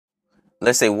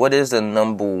let's say, what is the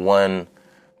number one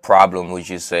problem, would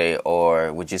you say,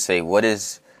 or would you say, what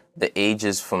is the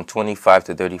ages from 25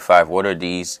 to 35? What are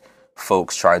these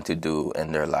folks trying to do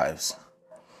in their lives?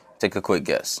 Take a quick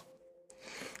guess.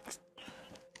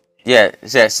 Yeah.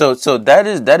 So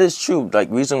that is true.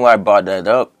 Like, reason why I brought that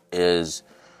up is,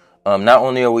 not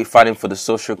only are we fighting for the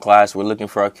social class, we're looking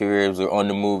for our careers, we're on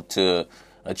the move to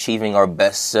achieving our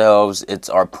best selves. It's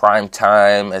our prime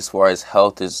time as far as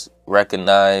health is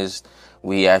recognized.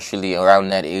 We actually, around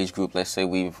that age group, let's say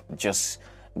we've just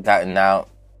gotten out.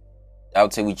 I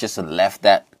would say we just left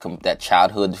that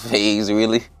childhood phase,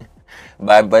 really.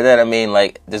 By that I mean,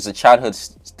 like, there's a childhood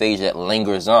stage that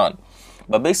lingers on.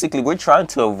 But basically, we're trying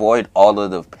to avoid all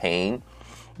of the pain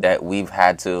that we've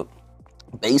had to,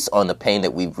 based on the pain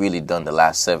that we've really done the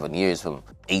last 7 years, from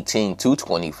 18 to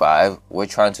 25. We're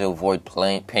trying to avoid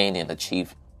pain and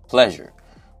achieve pleasure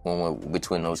when we're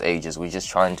between those ages. We're just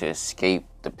trying to escape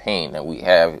the pain that we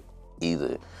have,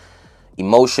 either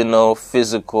emotional,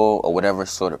 physical, or whatever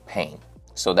sort of pain.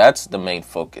 So that's the main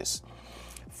focus.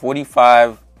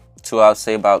 45 to, I'll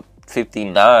say, about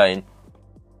 59,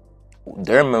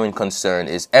 their main concern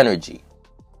is energy.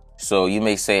 So you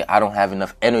may say, I don't have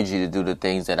enough energy to do the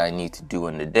things that I need to do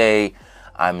in the day.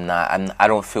 I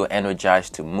don't feel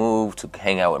energized to move, to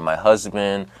hang out with my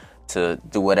husband, to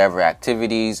do whatever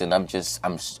activities, and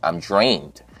I'm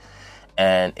drained.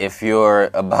 And if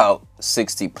you're about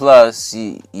 60 plus,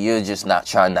 you're just not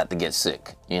trying not to get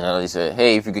sick. You know, they say,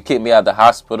 hey, if you could keep me out of the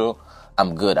hospital,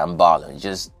 I'm good, I'm balling.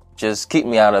 Just keep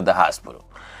me out of the hospital.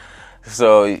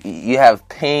 So you have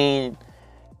pain,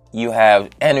 you have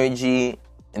energy,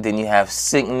 and then you have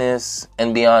sickness,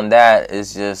 and beyond that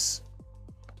is just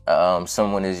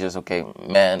someone is just, okay,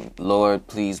 man, Lord,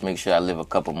 please make sure I live a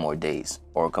couple more days,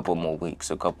 or a couple more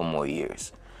weeks, a couple more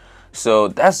years. So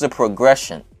that's the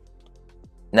progression.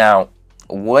 Now,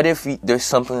 what if there's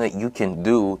something that you can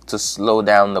do to slow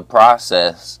down the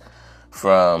process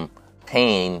from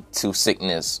pain to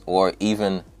sickness, or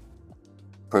even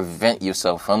prevent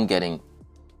yourself from getting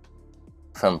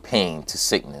from pain to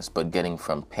sickness, but getting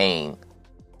from pain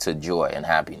to joy and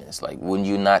happiness? Like, wouldn't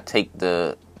you not take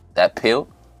that pill?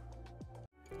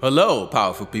 Hello,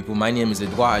 powerful people. My name is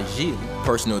Edouard Gilles,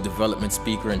 personal development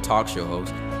speaker and talk show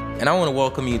host, and I want to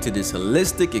welcome you to this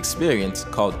holistic experience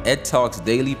called Ed Talks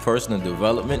Daily Personal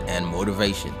Development and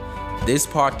Motivation. This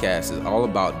podcast is all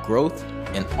about growth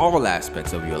in all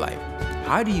aspects of your life.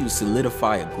 How do you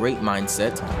solidify a great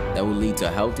mindset that will lead to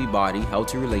a healthy body,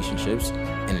 healthy relationships,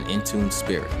 and an in-tune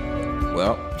spirit?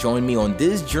 Well, join me on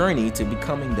this journey to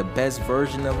becoming the best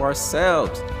version of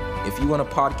ourselves. If you want a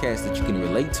podcast that you can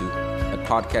relate to, a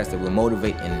podcast that will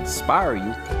motivate and inspire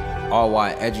you, all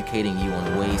while educating you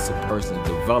on ways to personally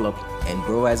develop and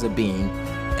grow as a being,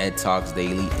 Ed Talks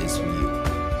Daily is for you.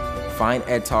 Find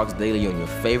Ed Talks Daily on your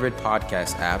favorite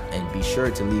podcast app, and be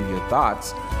sure to leave your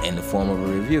thoughts in the form of a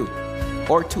review.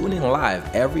 Or tune in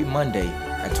live every Monday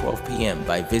at 12 p.m.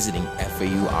 by visiting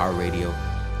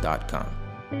faurradio.com.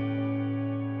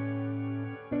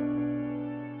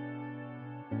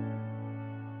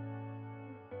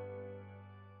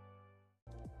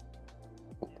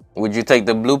 Would you take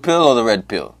the blue pill or the red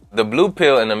pill? The blue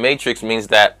pill in the Matrix means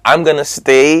that I'm going to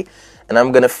stay and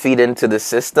I'm going to feed into the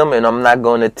system, and I'm not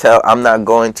going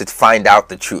to find out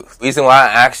the truth. The reason why I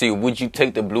asked you, would you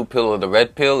take the blue pill or the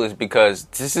red pill, is because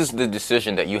this is the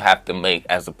decision that you have to make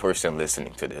as a person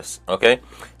listening to this, okay?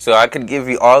 So I could give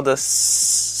you all the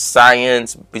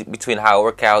science between how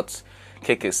workouts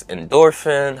kick its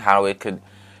endorphin, how it could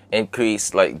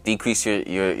decrease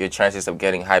your chances of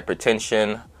getting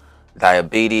hypertension,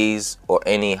 diabetes, or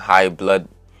any high blood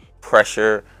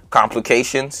pressure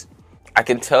complications. I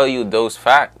can tell you those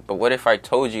facts, but what if I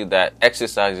told you that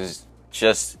exercise is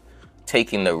just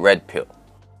taking the red pill?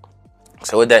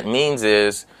 So what that means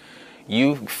is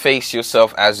you face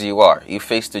yourself as you are. You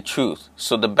face the truth.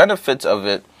 So the benefits of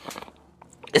it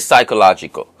is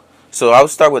psychological. So I'll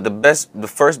start with the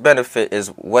first benefit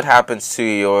is what happens to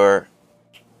your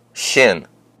shin,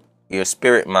 your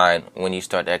spirit mind, when you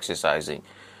start exercising.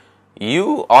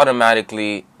 You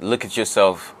automatically look at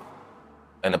yourself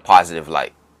in a positive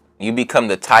light. You become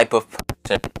the type of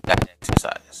person that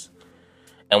exercises.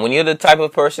 And when you're the type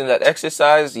of person that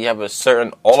exercises, you have a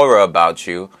certain aura about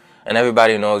you, and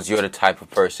everybody knows you're the type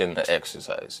of person that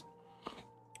exercises.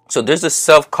 So there's a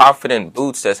self-confident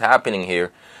boost that's happening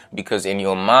here, because in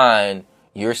your mind,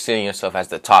 you're seeing yourself as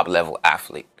the top level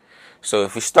athlete. So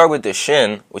if we start with the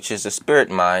shin, which is the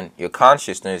spirit mind, your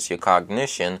consciousness, your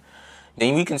cognition,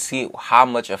 then we can see how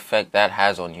much effect that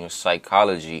has on your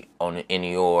psychology, in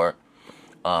your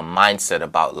mindset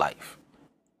about life.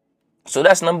 So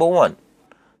that's number one.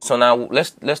 So now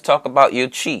let's talk about your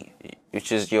chi,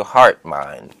 which is your heart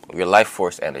mind, your life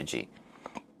force energy,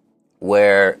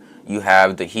 where you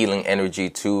have the healing energy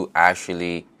to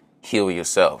actually heal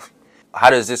yourself. How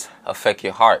does this affect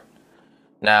your heart?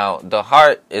 Now, the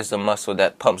heart is a muscle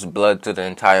that pumps blood to the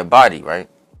entire body, right?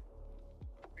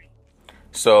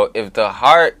 So if the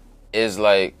heart is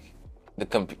like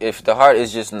if the heart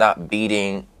is just not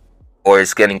beating, or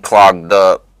it's getting clogged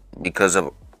up because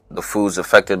of the foods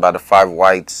affected by the five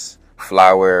whites: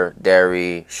 flour,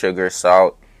 dairy, sugar,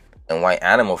 salt, and white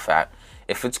animal fat,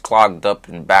 if it's clogged up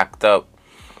and backed up,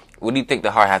 what do you think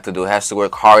the heart has to do? It has to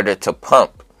work harder to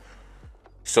pump.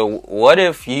 So what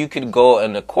if you could go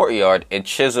in the courtyard and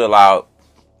chisel out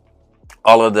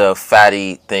all of the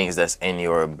fatty things that's in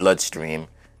your bloodstream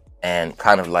and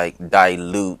kind of like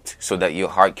dilute so that your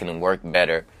heart can work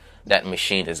better? That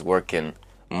machine is working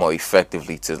more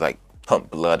effectively to like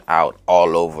pump blood out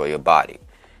all over your body.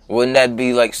 Wouldn't that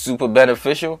be like super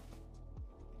beneficial?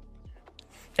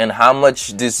 And how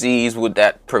much disease would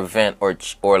that prevent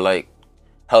or like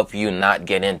help you not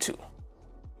get into?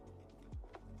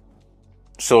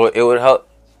 So it would help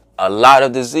a lot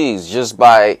of disease just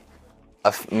by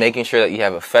making sure that you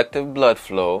have effective blood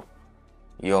flow,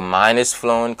 your mind is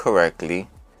flowing correctly,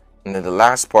 and then the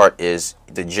last part is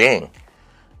the jing.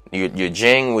 Your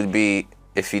jing would be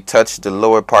if you touch the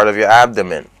lower part of your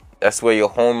abdomen. That's where your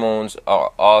hormones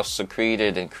are all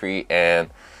secreted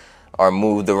and are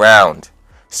moved around.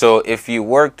 So if you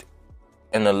worked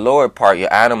in the lower part,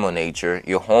 your animal nature,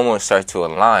 your hormones start to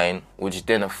align, which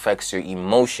then affects your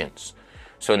emotions.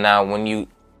 So now when you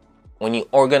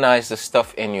organize the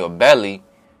stuff in your belly,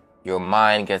 your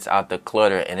mind gets out the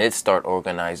clutter and it starts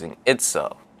organizing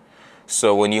itself.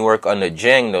 So when you work on the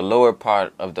jing, the lower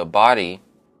part of the body,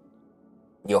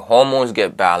 your hormones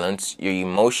get balanced, your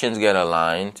emotions get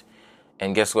aligned,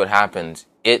 and guess what happens?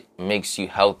 It makes you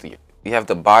healthier. You have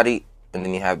the body and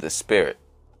then you have the spirit.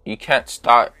 You can't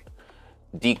start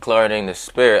decluttering the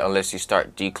spirit unless you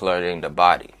start decluttering the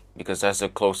body, because that's the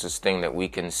closest thing that we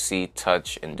can see,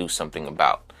 touch, and do something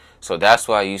about. So that's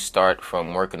why you start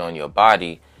from working on your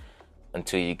body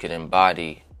until you can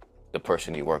embody the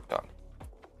person you worked on.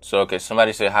 So, okay,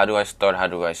 somebody say, how do I start? How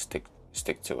do I stick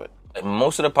to it?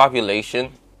 Most of the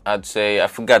population, I'd say, I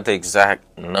forgot the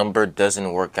exact number,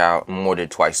 doesn't work out more than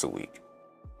twice a week.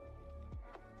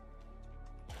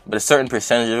 But a certain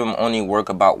percentage of them only work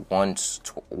about once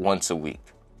a week.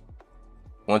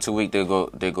 Once a week they go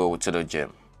to the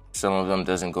gym. Some of them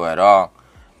doesn't go at all.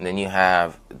 And then you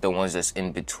have the ones that's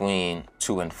in between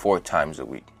 2 and 4 times a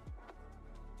week.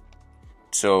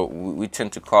 So we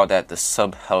tend to call that the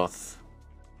sub-health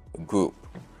group,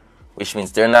 which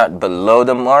means they're not below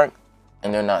the mark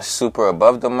and they're not super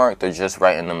above the mark. They're just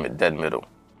right in the dead middle.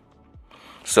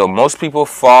 So most people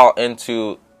fall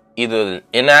into either the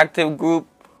inactive group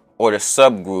or the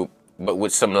subgroup, but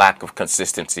with some lack of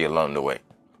consistency along the way.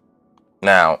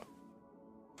 Now,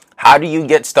 how do you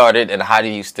get started and how do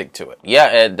you stick to it? Yeah,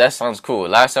 Ed, that sounds cool.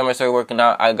 Last time I started working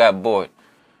out, I got bored.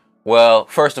 Well,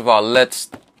 first of all,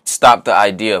 let's stop the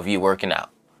idea of you working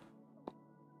out.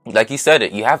 Like you said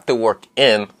it, you have to work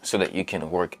in so that you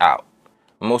can work out.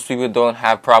 Most people don't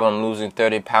have problem losing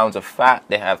 30 pounds of fat.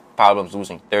 They have problems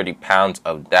losing 30 pounds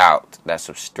of doubt that's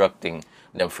obstructing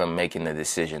them from making the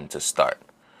decision to start.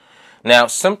 Now,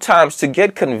 sometimes to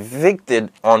get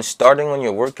convicted on starting on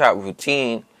your workout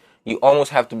routine, you almost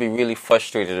have to be really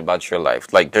frustrated about your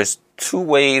life. Like, there's 2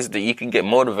 ways that you can get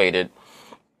motivated.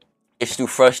 It's through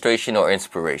frustration or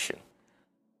inspiration.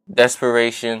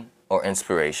 Desperation or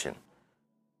inspiration.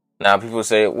 Now, people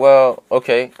say, well,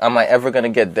 okay, am I ever going to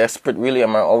get desperate? Really?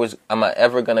 Am I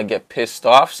ever going to get pissed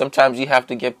off? Sometimes you have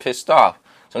to get pissed off.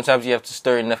 Sometimes you have to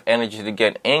stir enough energy to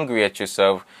get angry at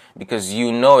yourself because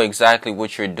you know exactly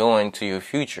what you're doing to your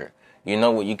future. You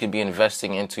know what you could be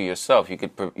investing into yourself. You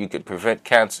could prevent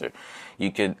cancer.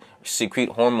 You could secrete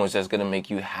hormones that's going to make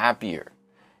you happier.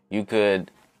 You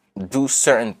could do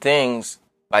certain things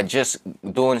by just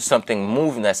doing something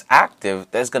moving that's active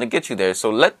that's going to get you there. So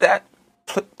let that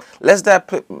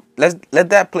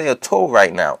play a toll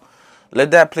right now.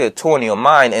 Let that play a toll in your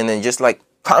mind, and then just like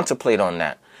contemplate on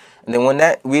that. And then when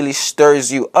that really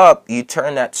stirs you up, you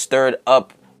turn that stirred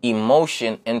up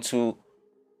emotion into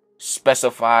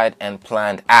specified and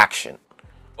planned action.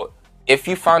 If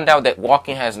you found out that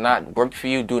walking has not worked for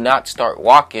you, do not start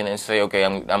walking and say, okay,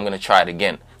 I'm going to try it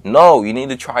again. No, you need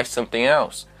to try something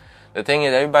else. The thing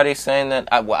is, everybody's saying that,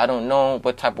 I don't know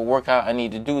what type of workout I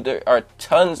need to do. There are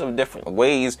tons of different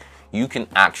ways you can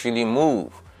actually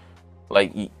move.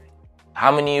 Like,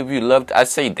 how many of you I'd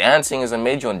say dancing is a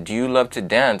major one. Do you love to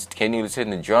dance? Can you sit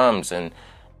in the drums and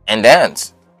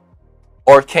dance?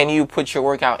 Or can you put your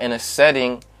workout in a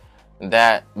setting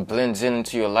that blends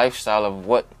into your lifestyle of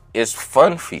what is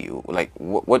fun for you? Like,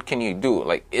 what can you do?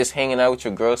 Like, is hanging out with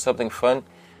your girl something fun?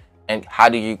 And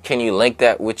can you link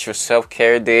that with your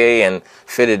self-care day and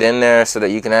fit it in there so that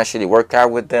you can actually work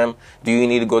out with them? Do you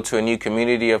need to go to a new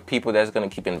community of people that's going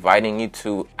to keep inviting you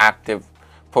to active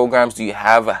programs? Do you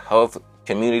have a health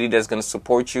community that's going to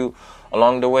support you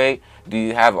along the way? Do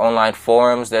you have online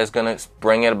forums that's going to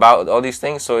bring it about, all these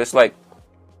things? So it's like,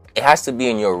 it has to be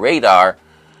in your radar,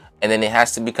 and then it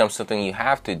has to become something you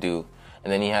have to do,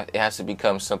 and then it has to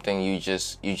become something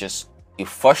you're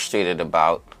frustrated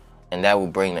about. And that will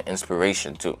bring the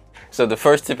inspiration too. So the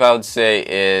first tip I would say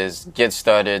is get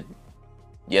started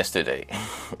yesterday.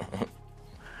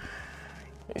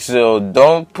 So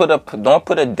don't put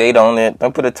a date on it.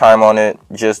 Don't put a time on it.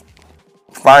 Just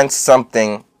find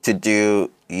something to do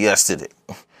yesterday.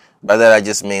 By that I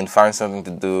just mean find something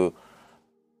to do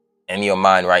in your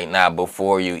mind right now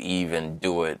before you even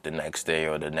do it the next day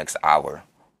or the next hour.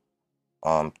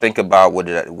 Think about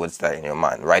what's that in your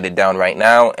mind. Write it down right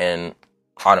now and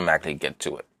automatically get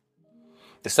to it.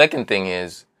 The second thing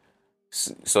is,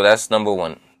 so that's number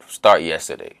one, start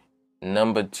yesterday.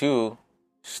 Number two,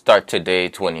 start today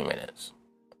 20 minutes.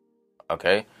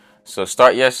 Okay? So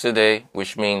start yesterday,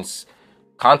 which means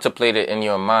contemplate it in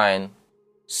your mind,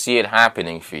 see it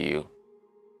happening for you,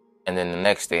 and then the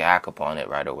next day act upon it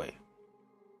right away.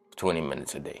 20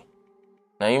 minutes a day.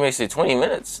 Now you may say 20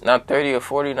 minutes, not 30 or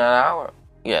 40, not an hour.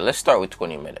 Yeah, let's start with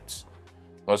 20 minutes.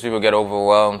 Most people get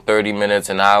overwhelmed, 30 minutes,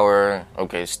 an hour.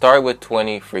 Okay, start with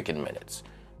 20 freaking minutes.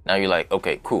 Now you're like,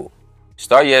 okay, cool.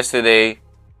 Start yesterday.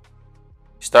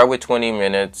 Start with 20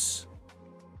 minutes.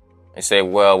 And say,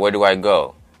 well, where do I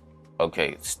go?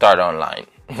 Okay, start online.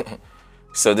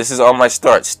 So this is all my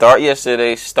start. Start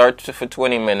yesterday, start for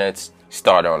 20 minutes,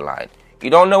 start online. If you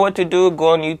don't know what to do, go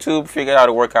on YouTube, figure out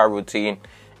a workout routine,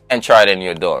 and try it in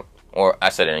your dorm. Or I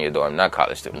said in your dorm, not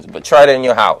college students, but try it in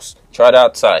your house. Try it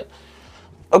outside.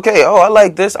 Okay, I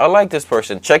like this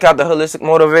person. Check out the Holistic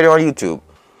Motivator on YouTube.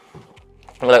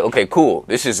 I'm like, okay, cool.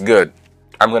 This is good.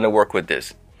 I'm going to work with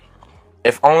this.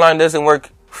 If online doesn't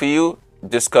work for you,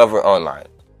 discover online.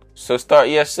 So start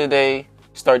yesterday,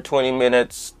 start 20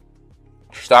 minutes,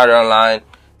 start online,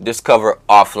 discover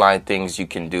offline things you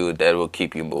can do that will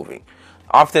keep you moving.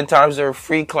 Oftentimes there are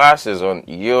free classes on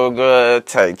yoga,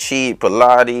 Tai Chi,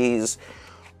 Pilates,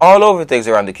 all over things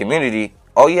around the community.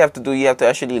 All you have to do, you have to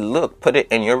actually look, put it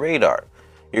in your radar.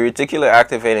 Your reticular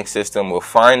activating system will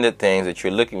find the things that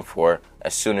you're looking for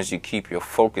as soon as you keep your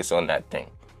focus on that thing.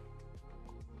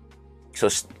 So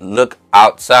look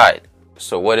outside.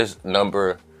 So what is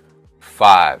number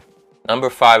 5? Number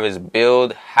 5 is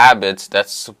build habits that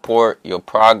support your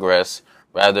progress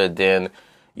rather than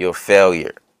your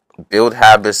failure. Build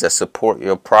habits that support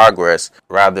your progress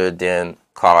rather than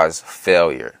cause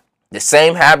failure. The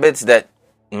same habits that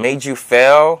made you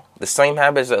fail, the same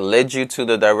habits that led you to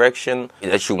the direction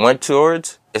that you went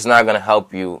towards, is not going to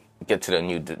help you get to the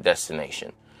new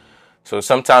destination. So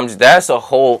sometimes that's a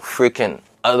whole freaking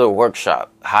other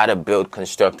workshop, how to build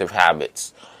constructive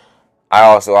habits. I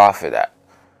also offer that.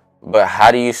 But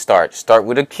how do you start? Start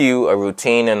with a cue, a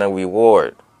routine, and a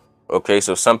reward. Okay,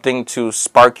 so something to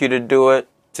spark you to do it,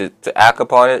 to act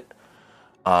upon it,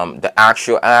 the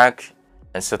actual act,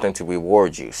 and something to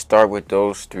reward you. Start with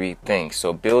those 3 things.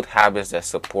 So build habits that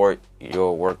support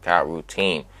your workout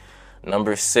routine.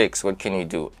 Number 6, what can you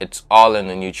do? It's all in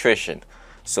the nutrition.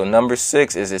 So number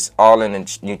 6 is it's all in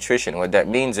the nutrition. What that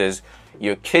means is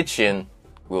your kitchen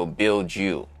will build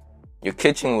you. Your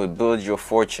kitchen will build your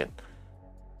fortune.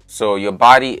 So your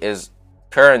body is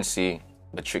currency,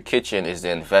 but your kitchen is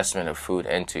the investment of food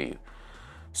into you.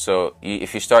 So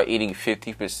if you start eating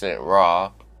 50%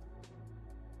 raw,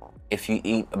 if you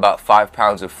eat about 5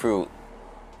 pounds of fruit,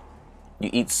 you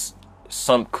eat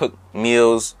some cooked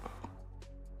meals,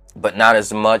 but not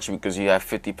as much because you have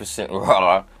 50%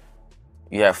 raw.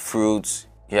 You have fruits,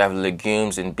 you have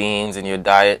legumes and beans in your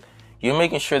diet. You're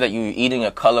making sure that you're eating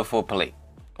a colorful plate,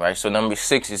 right? So number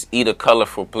 6 is eat a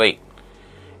colorful plate.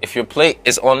 If your plate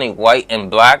is only white and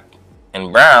black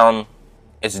and brown,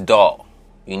 it's dull.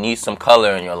 You need some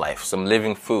color in your life, some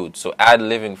living food. So add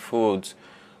living foods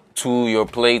to your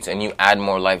plates and you add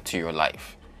more life to your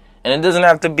life. And it doesn't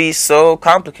have to be so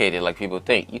complicated like people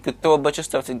think. You could throw a bunch of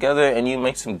stuff together and you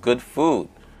make some good food.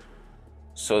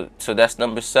 So that's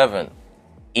number 7.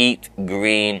 Eat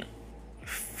green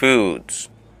foods.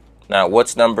 Now,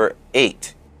 what's number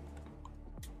 8?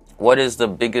 What is the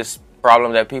biggest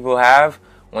problem that people have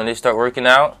when they start working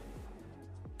out?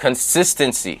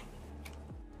 Consistency.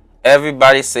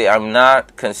 Everybody say, I'm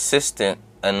not consistent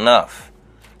enough.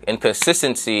 And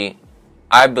consistency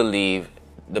I believe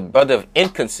the brother of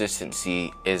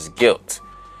inconsistency is guilt.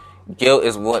 Guilt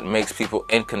is what makes people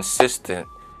inconsistent,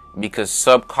 because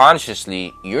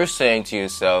subconsciously you're saying to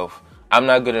yourself, I'm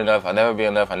not good enough, I'll never be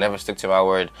enough, I never stick to my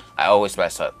word, I always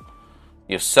mess up.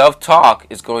 Your self-talk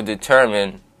is going to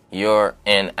determine your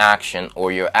inaction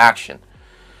or your action.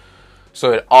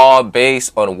 So it all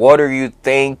based on what are you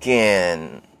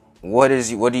thinking? What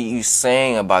are you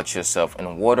saying about yourself?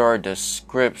 And what are the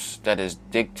scripts that is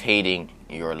dictating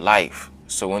your life?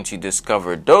 So once you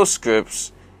discover those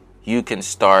scripts, you can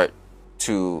start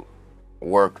to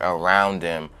work around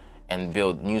them and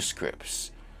build new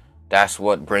scripts. That's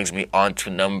what brings me on to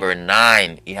number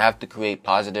 9. You have to create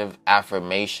positive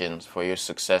affirmations for your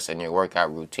success in your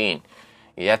workout routine.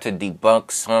 You have to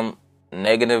debunk some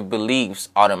negative beliefs,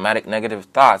 automatic negative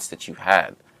thoughts that you've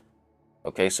had.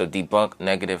 Okay, so debunk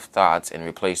negative thoughts and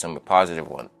replace them with positive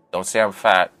ones. Don't say I'm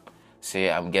fat.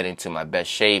 Say I'm getting to my best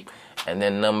shape. And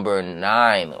then number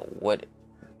 9.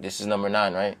 This is number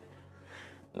 9, right?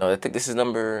 No, I think this is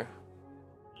number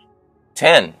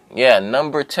 10. Yeah,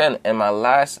 number 10. And my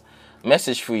last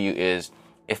message for you is,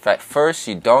 if at first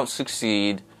you don't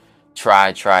succeed, try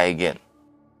again.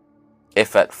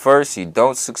 If at first you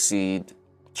don't succeed,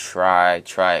 try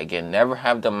again. Never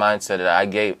have the mindset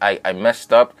that I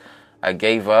messed up, I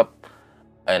gave up,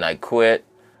 and I quit.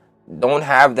 Don't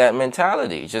have that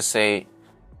mentality. Just say,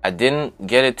 I didn't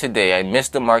get it today, I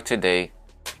missed the mark today,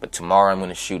 but tomorrow I'm going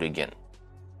to shoot again.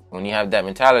 When you have that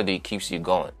mentality, it keeps you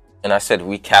going. And I said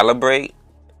recalibrate.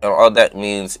 And all that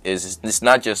means is it's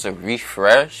not just a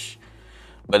refresh,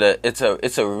 but it's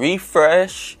a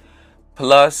refresh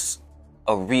plus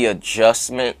a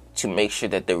readjustment to make sure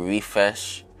that the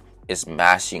refresh is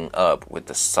matching up with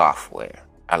the software.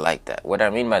 I like that. What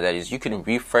I mean by that is you can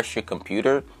refresh your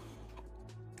computer,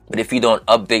 but if you don't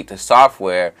update the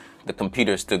software, the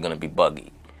computer is still going to be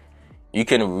buggy. You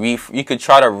can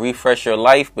try to refresh your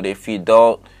life, but if you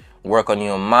don't work on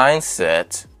your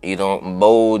mindset, you don't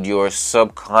mold your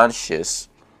subconscious,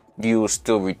 you will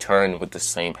still return with the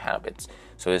same habits.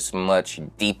 So it's much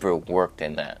deeper work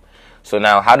than that. So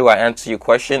now, how do I answer your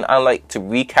question? I like to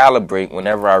recalibrate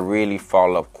whenever I really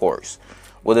fall off course.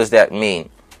 What does that mean?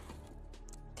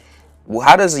 Well,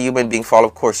 how does a human being fall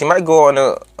off course? You might go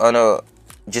on a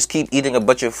just keep eating a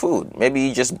bunch of food. Maybe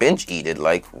you just binge eat it.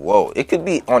 Like, whoa, it could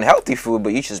be unhealthy food,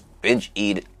 but you just binge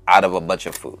eat out of a bunch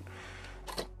of food.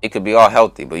 It could be all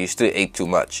healthy, but you still ate too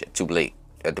much, too late,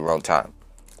 at the wrong time.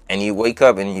 And you wake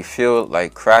up and you feel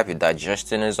like crap, your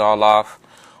digestion is all off.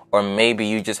 Or maybe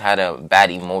you just had a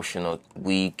bad emotional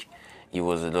week. You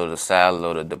was a little sad, a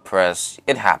little depressed.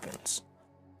 It happens.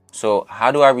 So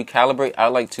how do I recalibrate? I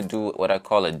like to do what I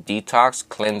call a detox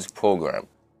cleanse program.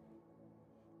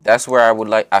 That's where I would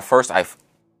like, at first I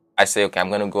say, okay, I'm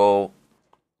going to go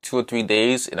 2 or 3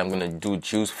 days and I'm going to do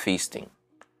juice feasting.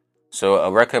 So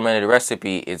a recommended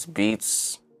recipe is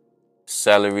beets,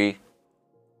 celery,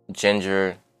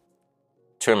 ginger,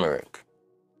 turmeric.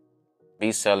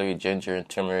 Beets, celery, ginger, and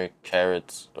turmeric,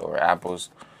 carrots or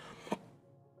apples.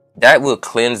 That will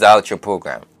cleanse out your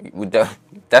program.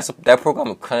 That program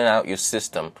will clean out your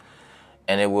system,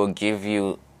 and it will give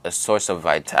you a source of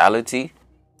vitality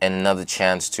and another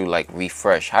chance to like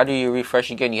refresh. How do you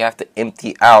refresh again? You have to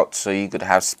empty out so you could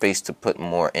have space to put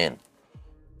more in.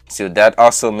 So that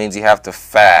also means you have to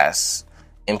fast,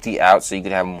 empty out so you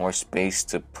could have more space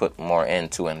to put more in,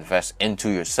 to invest into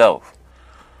yourself.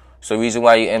 So the reason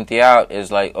why you empty out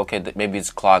is like, okay, maybe it's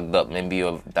clogged up. Maybe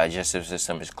your digestive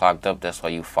system is clogged up. That's why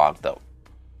you fogged up.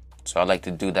 So I like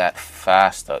to do that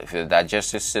faster. If your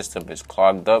digestive system is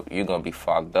clogged up, you're going to be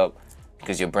fogged up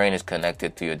because your brain is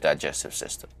connected to your digestive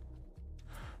system.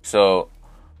 So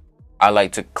I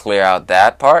like to clear out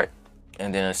that part.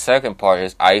 And then the second part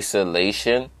is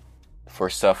isolation for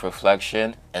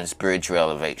self-reflection and spiritual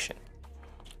elevation.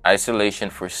 Isolation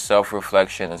for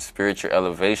self-reflection and spiritual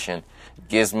elevation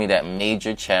gives me that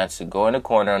major chance to go in the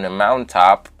corner on the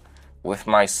mountaintop with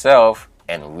myself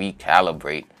and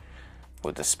recalibrate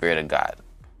with the Spirit of God.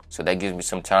 So that gives me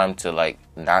some time to like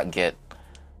not get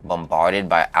bombarded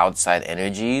by outside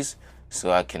energies,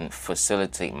 so I can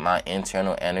facilitate my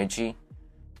internal energy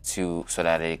so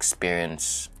that I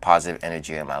experience positive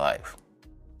energy in my life.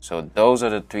 So those are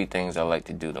the 3 things I like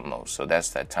to do the most. So that's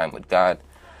that time with God,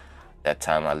 that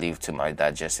time I leave to my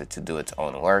digestive to do its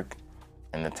own work,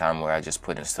 and the time where I just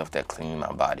put in stuff that cleans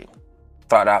my body.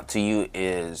 Thought out to you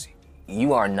is,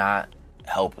 you are not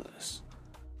helpless.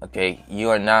 Okay, you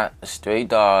are not a stray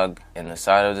dog in the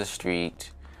side of the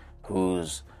street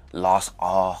who's lost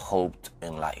all hope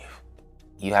in life.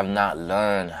 You have not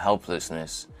learned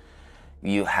helplessness.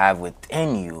 You have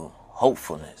within you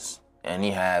hopefulness, and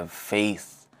you have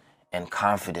faith and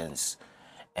confidence.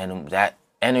 And that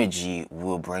energy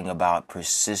will bring about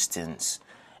persistence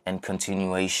and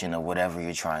continuation of whatever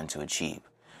you're trying to achieve.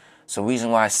 So the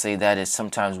reason why I say that is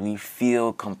sometimes we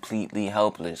feel completely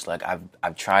helpless. Like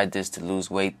I've tried this to lose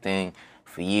weight thing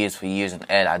for years, and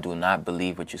Ed, I do not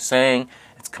believe what you're saying.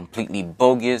 It's completely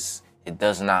bogus. It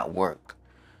does not work.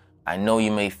 I know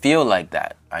you may feel like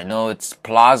that. I know it's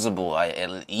plausible,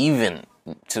 even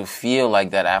to feel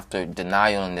like that after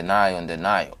denial and denial and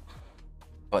denial.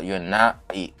 But you're not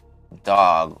a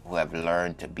dog who have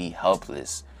learned to be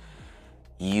helpless.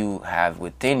 You have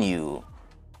within you,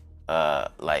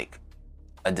 like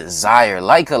a desire,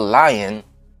 like a lion,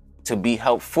 to be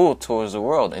helpful towards the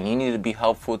world. And you need to be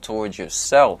helpful towards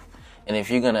yourself. And if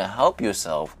you're going to help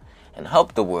yourself and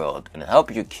help the world and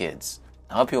help your kids,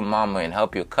 help your mama and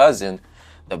help your cousin,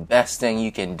 the best thing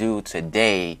you can do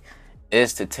today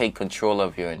is to take control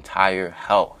of your entire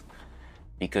health,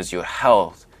 because your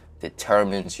health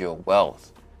determines your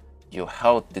wealth. Your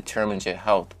health determines your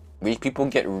health. People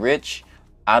get rich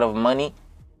out of money.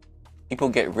 People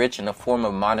get rich in the form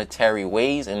of monetary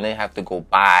ways, and they have to go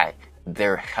buy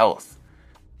their health.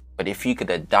 But if you could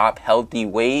adopt healthy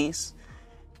ways,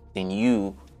 then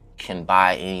you can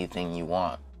buy anything you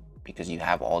want, because you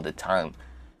have all the time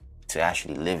to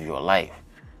actually live your life.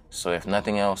 So if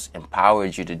nothing else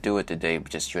empowered you to do it today,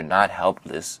 just you're not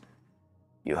helpless,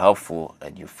 you're helpful,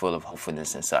 and you're full of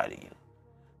hopefulness inside of you.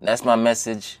 And that's my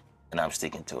message, and I'm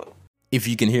sticking to it. If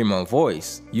you can hear my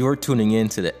voice, you're tuning in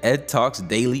to the Ed Talks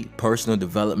Daily Personal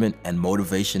Development and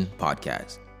Motivation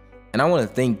Podcast. And I want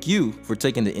to thank you for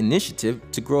taking the initiative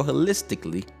to grow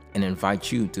holistically and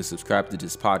invite you to subscribe to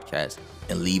this podcast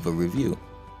and leave a review.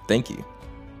 Thank you.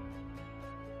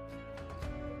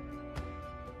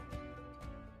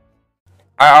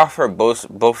 I offer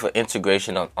both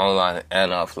integration of online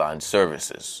and offline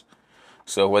services.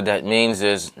 So what that means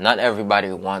is not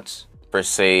everybody wants, per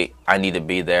se, I need to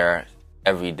be there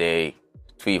every day,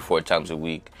 3 or 4 times a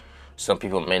week. Some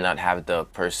people may not have the,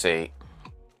 per se,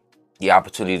 the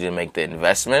opportunity to make the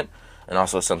investment. And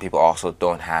also some people also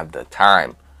don't have the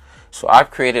time. So I've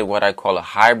created what I call a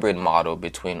hybrid model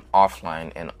between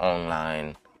offline and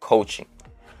online coaching.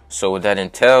 So what that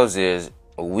entails is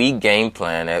we game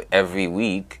plan every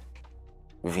week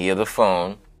via the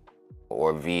phone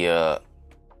or via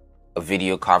a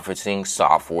video conferencing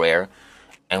software,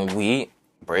 and we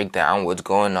break down what's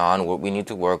going on, what we need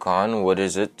to work on, what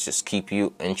is it, just keep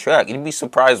you in track. You'd be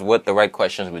surprised what the right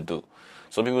questions would do.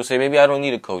 So people say, maybe I don't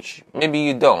need a coach. Maybe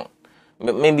you don't.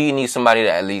 But maybe you need somebody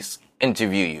to at least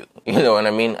interview you. You know what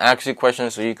I mean? Ask you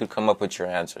questions so you could come up with your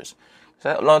answers.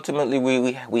 So ultimately,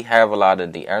 we have a lot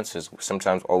of the answers.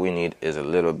 Sometimes all we need is a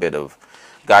little bit of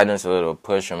guidance, a little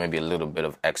push, or maybe a little bit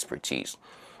of expertise.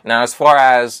 Now, as far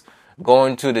as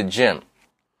going to the gym,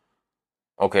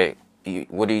 okay,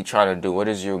 what are you trying to do? What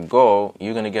is your goal?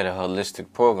 You're going to get a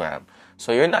holistic program.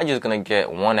 So you're not just going to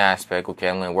get one aspect, okay,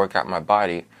 I'm going to work out my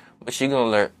body, but you're going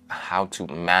to learn how to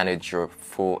manage your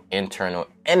full internal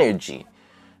energy,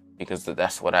 because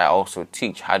that's what I also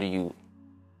teach. How do you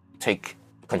take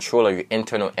control of your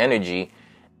internal energy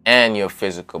and your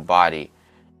physical body?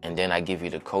 And then I give you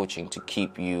the coaching to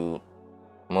keep you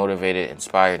motivated,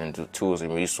 inspired, and the tools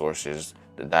and resources,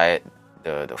 the diet,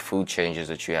 the food changes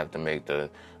that you have to make.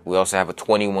 We also have a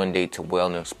 21-day to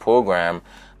wellness program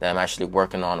that I'm actually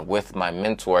working on with my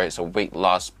mentor. It's a weight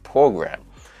loss program.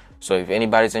 So if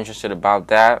anybody's interested about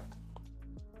that,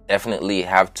 definitely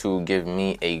have to give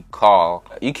me a call.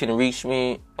 You can reach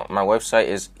me. My website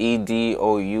is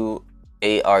EDOUARD,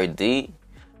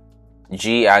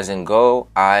 G as in go,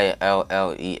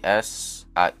 ILLES,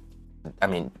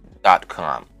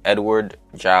 .com.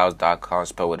 EdwardGiles.com,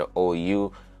 spelled with an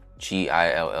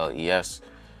OUGILLES.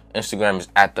 Instagram is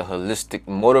at the Holistic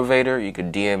Motivator. You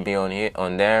could DM me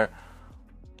on there,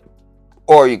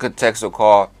 or you could text or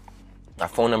call. My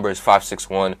phone number is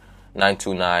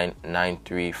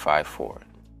 561-929-9354.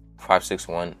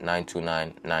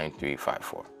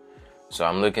 561-929-9354. So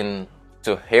I'm looking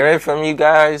to hear it from you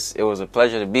guys. It was a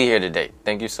pleasure to be here today.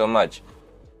 Thank you so much.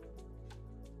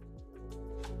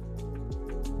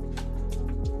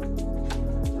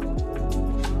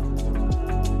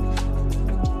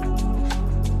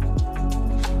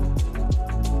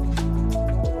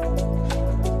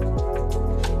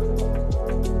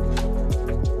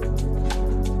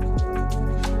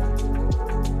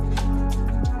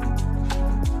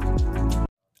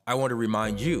 I want to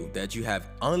remind you that you have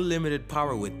unlimited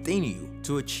power within you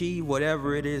to achieve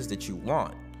whatever it is that you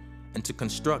want and to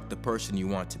construct the person you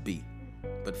want to be.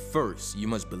 But first, you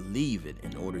must believe it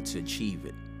in order to achieve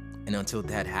it. And until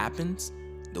that happens,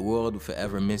 the world will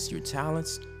forever miss your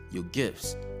talents, your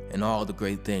gifts, and all the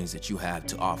great things that you have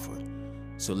to offer.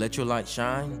 So let your light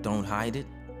shine, don't hide it,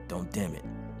 don't dim it.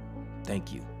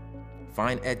 Thank you.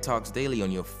 Find Ed Talks Daily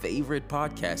on your favorite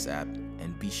podcast app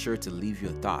and be sure to leave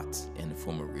your thoughts in the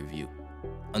form of review.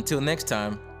 Until next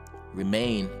time,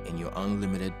 remain in your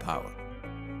unlimited power.